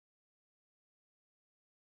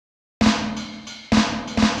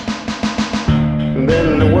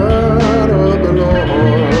the word of the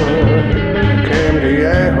Lord came to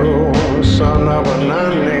Yehu, son of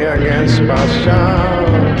Anani, against Baasha.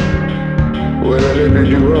 Well, I lifted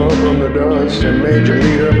you up from the dust and made you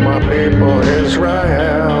leader of my people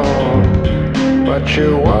Israel. But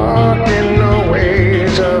you walk in the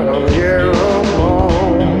ways of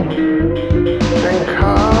Jeroboam and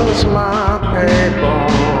caused my people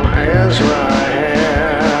Israel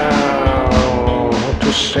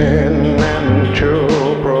to sin and to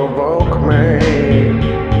provoke me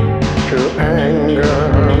to anger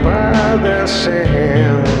by their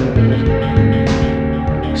sins.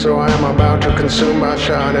 So I am about to consume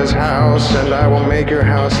Baasha and his house, and I will make your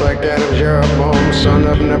house like that of Jeroboam, son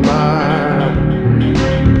of Nebat.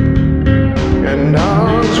 And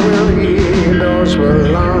dogs will eat those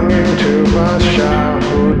belonging to Baasha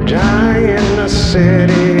who die in the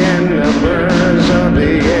city, and the birds of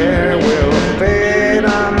the air will feed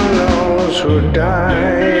on those who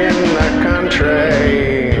die in the country.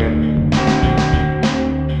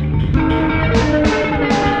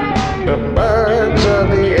 The birds of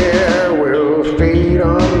the air will feed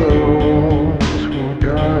on those who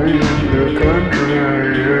die in the country.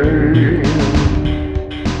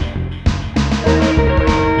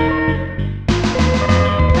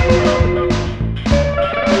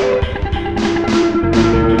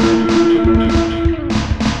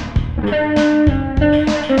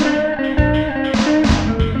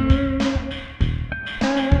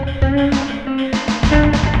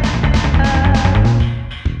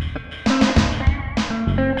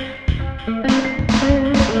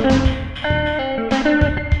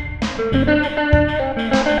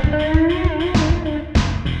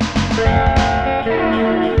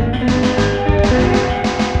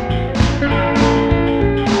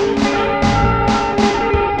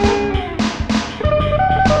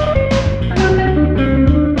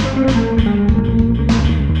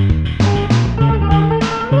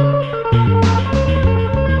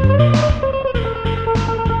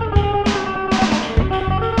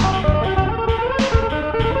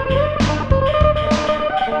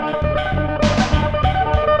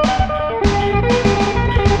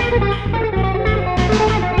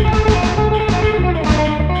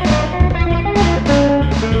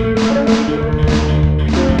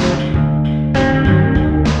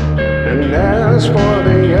 As for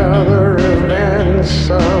the other events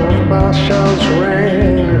of Baasha's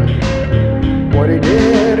reign, what he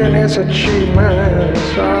did and his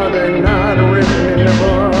achievements, are they not written in the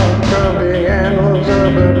book of the annals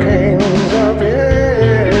of the kings of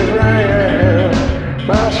Israel?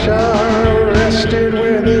 Baasha rested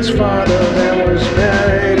with his fathers and was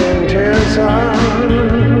buried in Tirzah.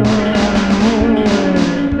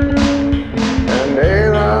 And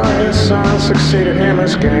Elah, his son, succeeded him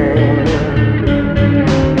as king.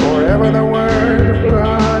 The word of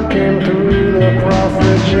God came through the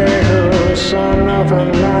prophet Jehu, son of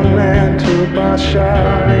Hanani, to Baasha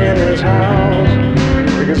in his house,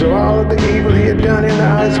 because of all of the evil he had done in the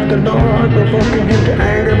eyes of the Lord, provoking him to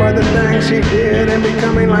anger by the things he did, and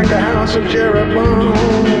becoming like the house of Jeroboam,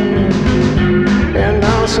 and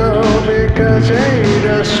also because he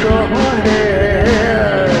destroyed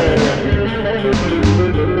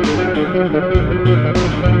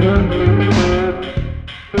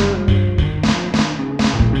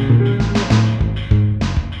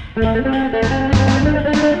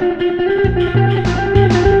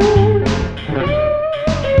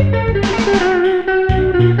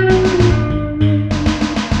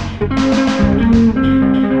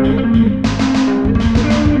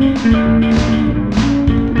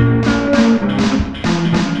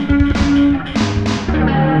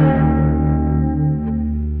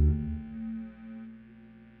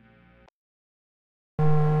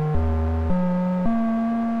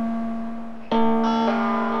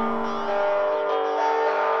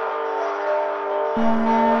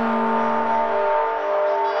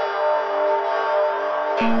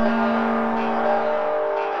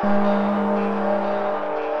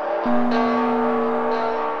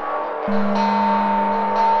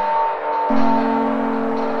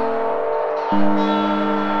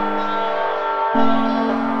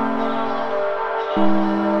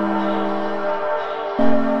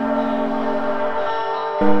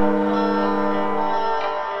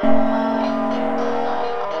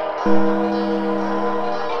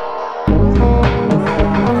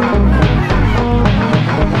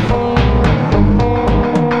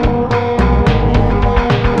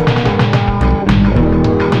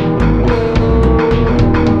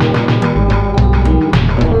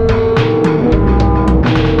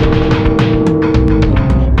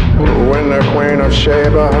of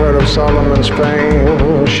Sheba heard of Solomon's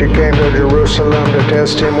fame. She came to Jerusalem to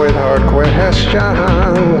test him with hard questions,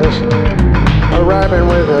 arriving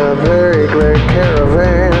with a very great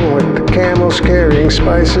caravan, with the camels carrying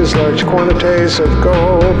spices, large quantities of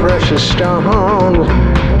gold, precious stones.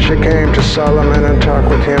 She came to Solomon and talked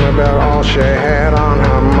with him about all she had on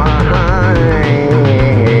her mind.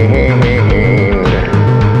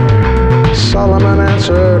 Solomon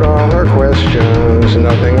answered all her questions.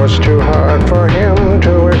 Nothing was too hard for him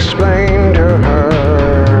to explain to her.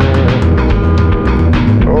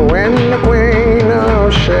 When the queen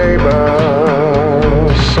of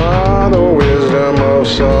Sheba saw the wisdom of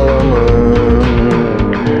Solomon,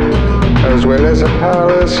 as well as a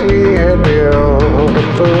palace he had built, the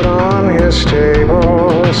food on his table,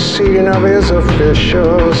 the seating of his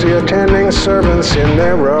officials, the attending servants in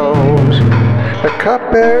their robes, the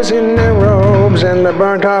cupbearers in their robes, and the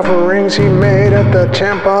burnt offerings he made at the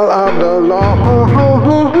temple of the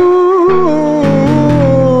Lord,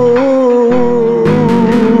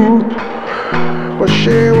 was she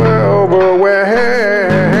were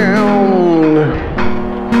overwhelmed.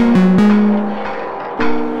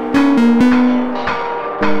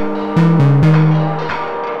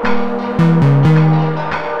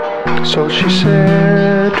 So she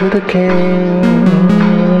said to the king,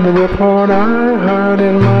 the report I heard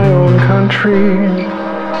in my own country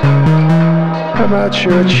about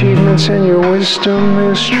your achievements and your wisdom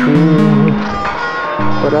is true.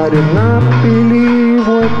 But I did not believe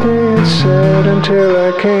what they had said until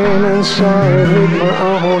I came and saw it with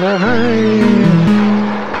my own eyes.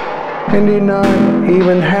 Indeed, not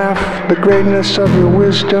even half the greatness of your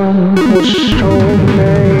wisdom was told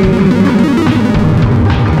me.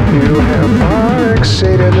 You have far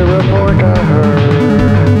exceeded the report I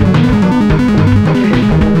heard.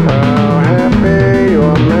 How happy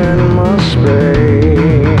your man must be.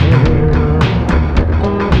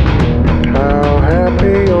 How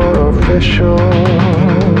happy your officials,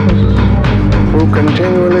 who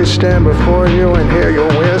continually stand before you and hear your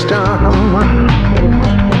wisdom.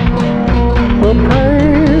 Well,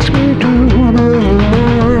 praise be to the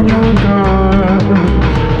Lord your God,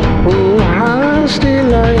 who has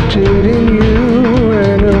delighted in you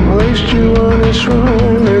and who placed you on his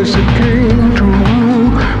throne as a king to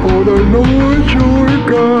rule. For the Lord your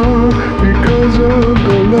God, because of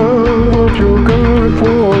the love of your God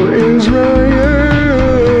for Israel,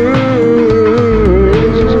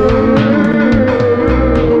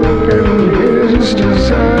 and his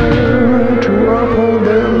desire to uphold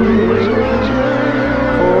them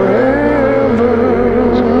forever.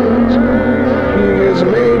 He has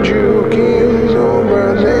made you kings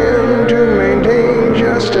over them to maintain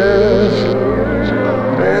justice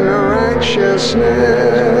and righteousness.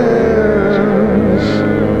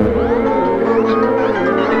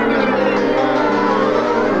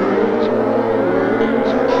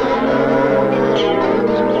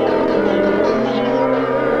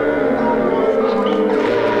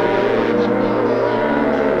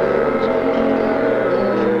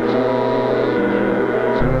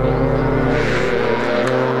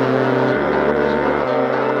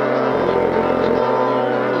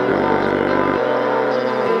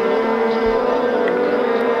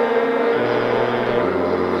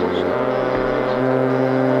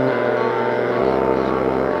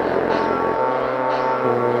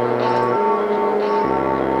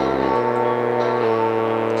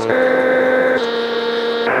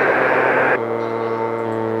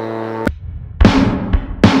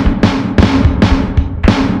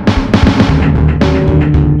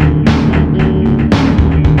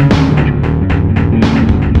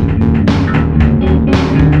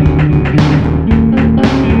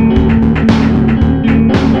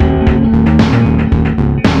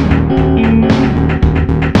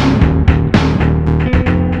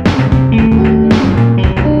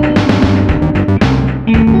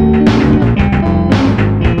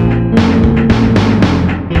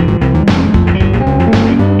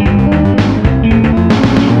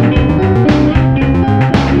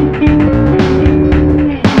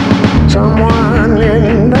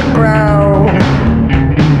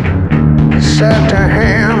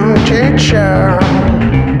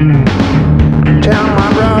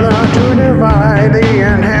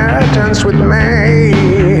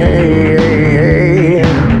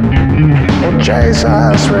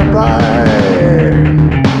 Jesus replied,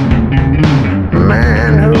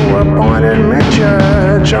 man who appointed me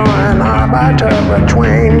judge or an arbiter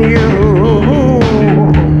between you.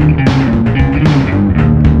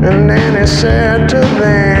 And then he said to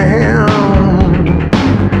them,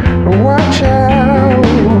 watch out,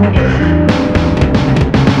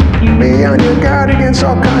 be on your guard against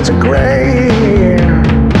all kinds of graves.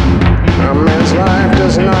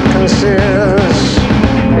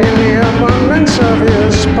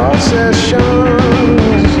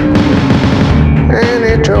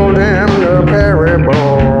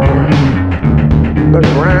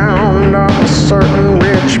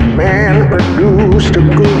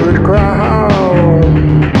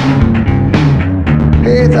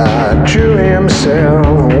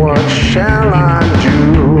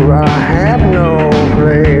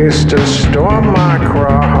 to storm my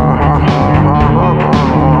cross.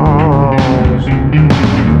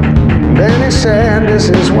 Then he said, this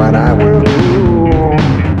is what I will do.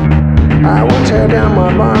 I will tear down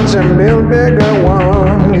my barns and build bigger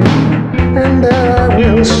ones, and there I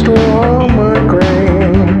will store all my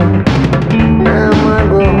grain and my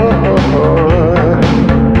gold.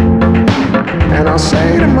 And I'll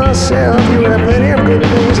say to myself, you have plenty of good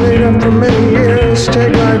things laid up for many years.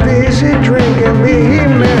 Take life easy, drink and be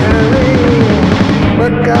merry.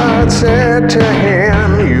 But God said to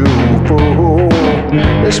him, you fool,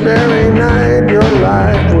 this very night your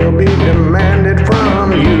life will be demanded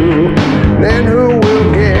from you. Then who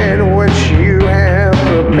will get what you have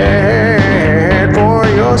prepared for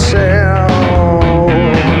yourself?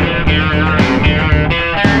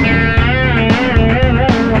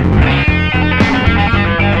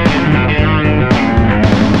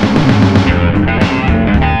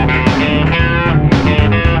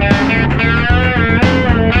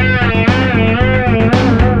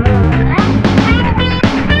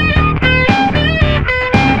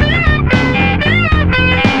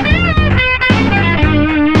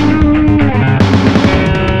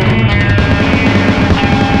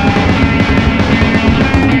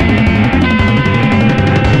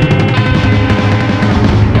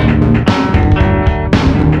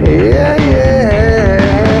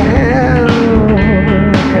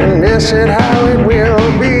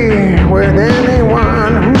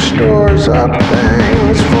 Up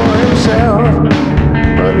things for himself,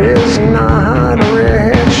 but is not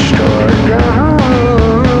rich toward God.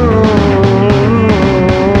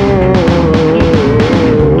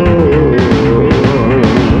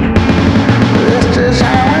 This is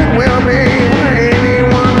how it will be.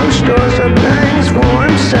 Anyone who stores up things for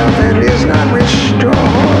himself and is not rich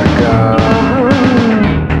toward God.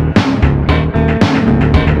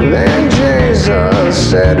 Then Jesus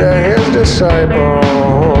said to his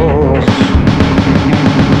disciples,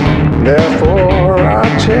 therefore I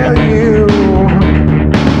tell you,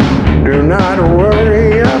 do not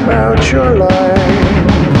worry about your life,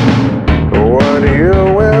 what you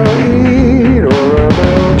will eat, or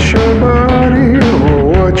about your body, or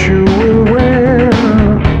what you will wear.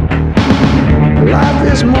 Life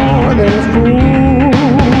is more than food,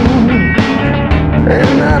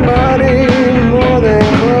 and that body more than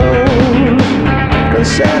clothes.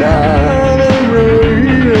 Consider the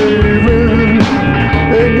ravens,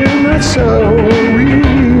 they do not sow or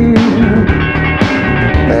reap,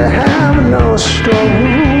 they have no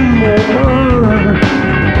storeroom or barn,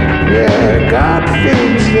 yet God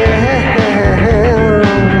feeds them,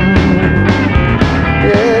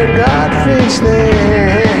 yet God feeds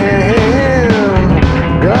them,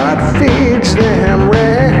 God feeds them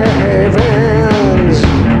ravens.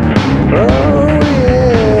 Oh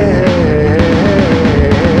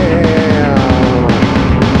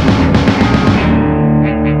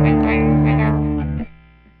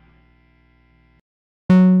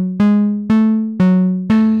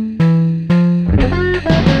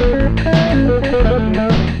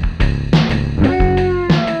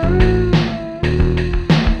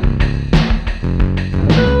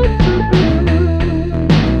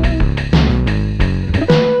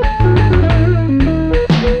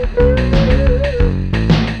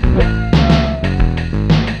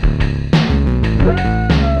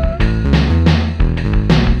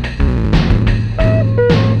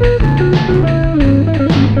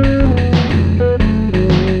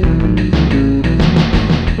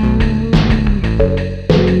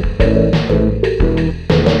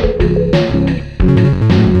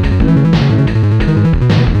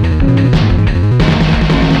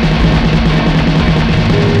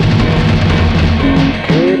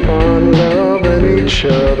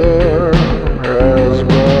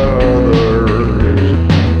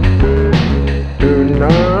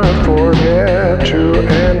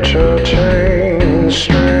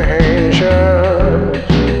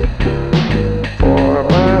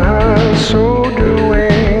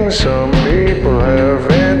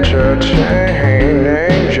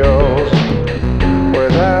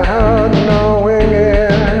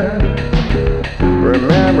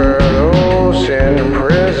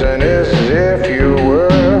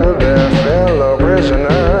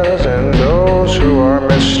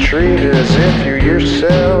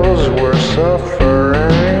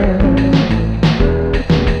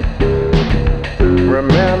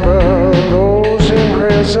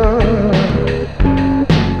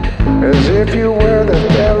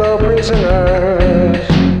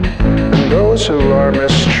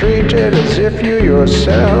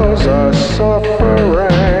yourselves are suffering.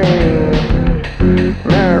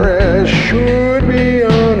 Marriage should be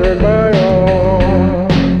honored by all.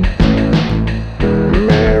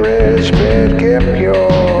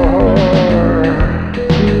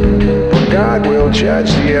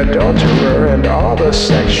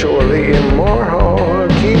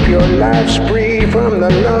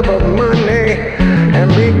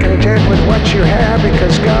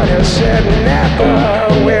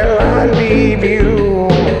 leave you.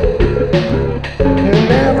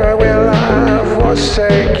 Never will I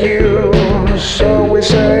forsake you. So we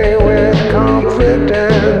say with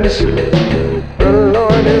confidence, the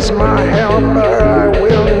Lord is my helper, I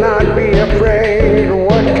will not be afraid.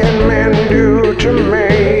 What can man do to me?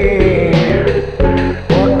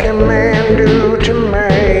 What can man do to me?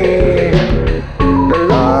 The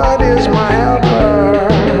Lord is my helper,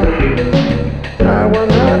 I will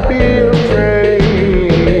not be afraid.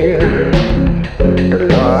 The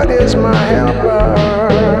Lord is my helper,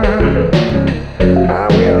 I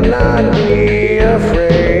will not be afraid.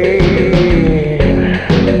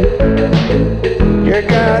 You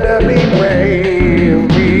gotta be brave,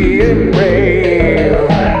 be brave.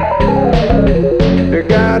 You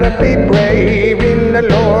gotta be brave in the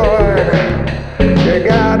Lord. You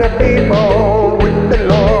gotta be bold with the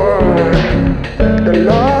Lord. The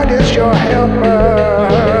Lord is your helper.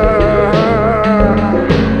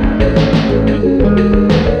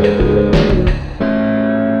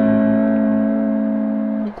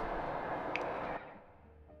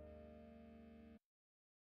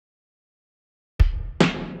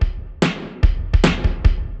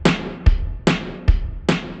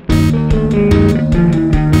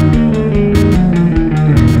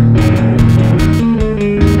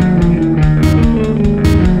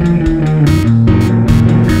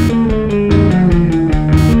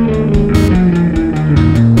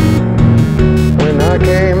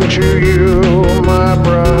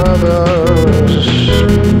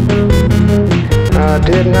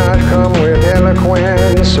 Did not come with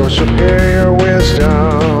eloquence or superior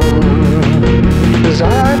wisdom, as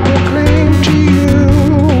I proclaim to you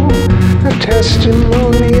a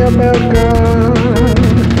testimony about God.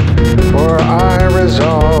 For I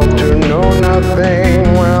resolved to know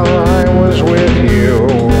nothing while I was with you,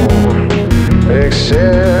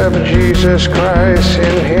 except Jesus Christ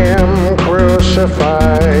in Him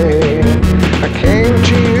crucified. I came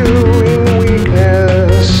to you in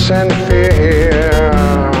weakness and fear,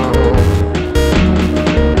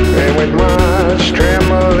 with much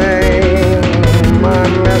trembling. My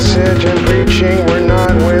message and preaching were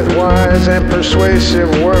not with wise and persuasive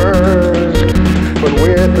words, but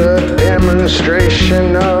with the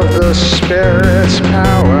demonstration of the Spirit's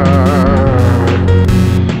power.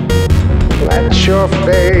 That your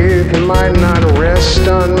faith might not rest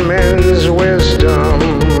on men's wisdom,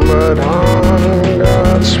 but on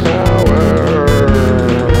God's power.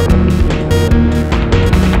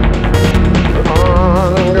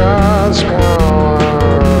 God's power.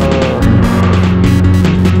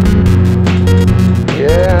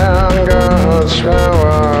 Yeah, God's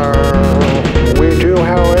power. We do,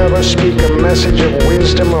 however, speak a message of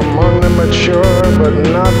wisdom among the mature, but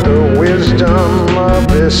not the wisdom of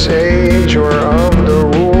this age or of the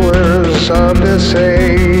rulers of this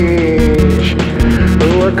age,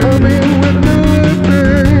 who are coming with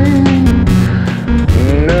nothing.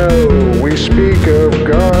 No, we speak of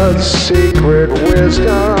God's secret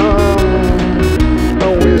wisdom,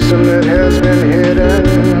 a wisdom that has been hidden,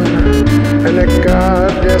 and that God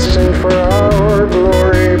destined for our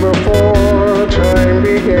glory before time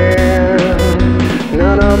began.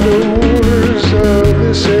 None of the rulers of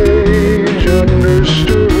this age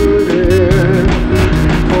understood it,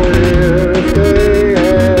 for if they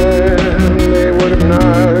had, they would have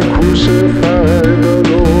not crucified the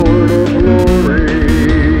Lord of glory.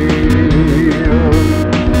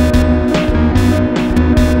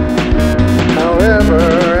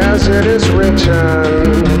 As it is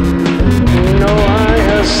written, no eye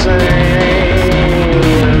has seen,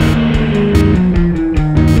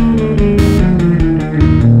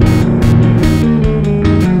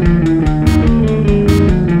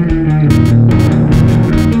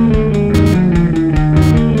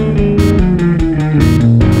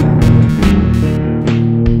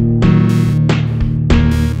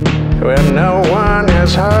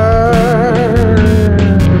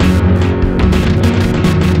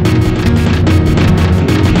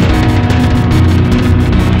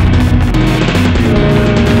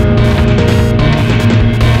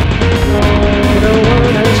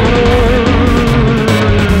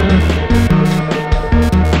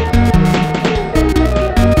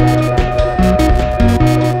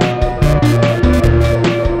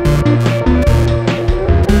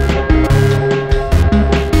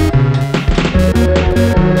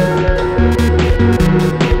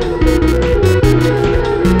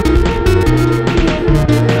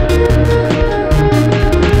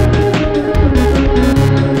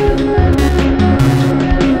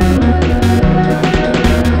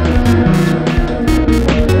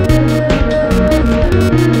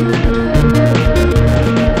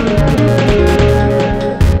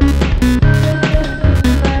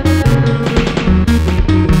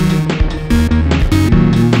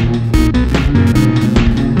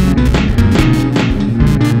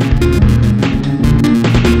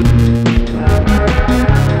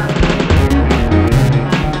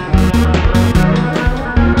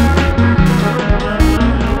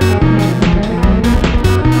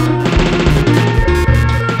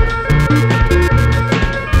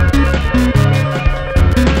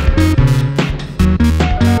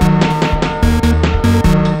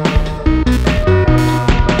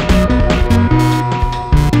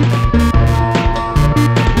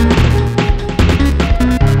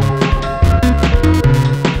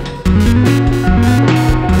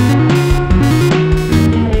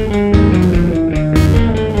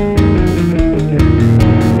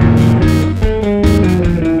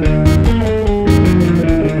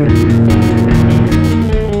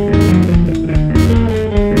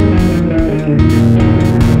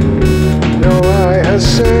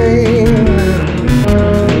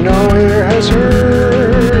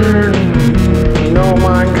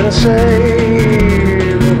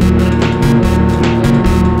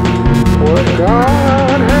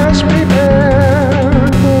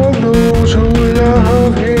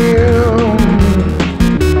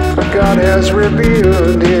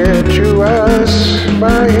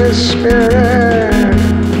 His Spirit,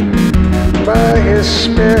 by His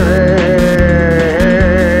Spirit.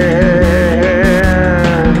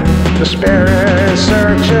 The Spirit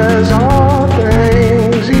searches all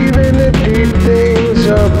things, even the deep things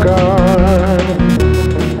of God.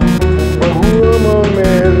 But who among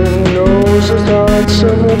men knows the thoughts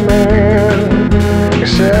of a man,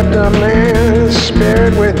 except a man's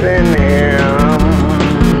spirit within him?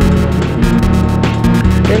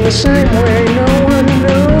 In the same way, no one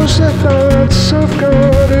knows the thoughts of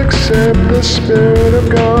God except the Spirit of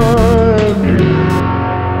God.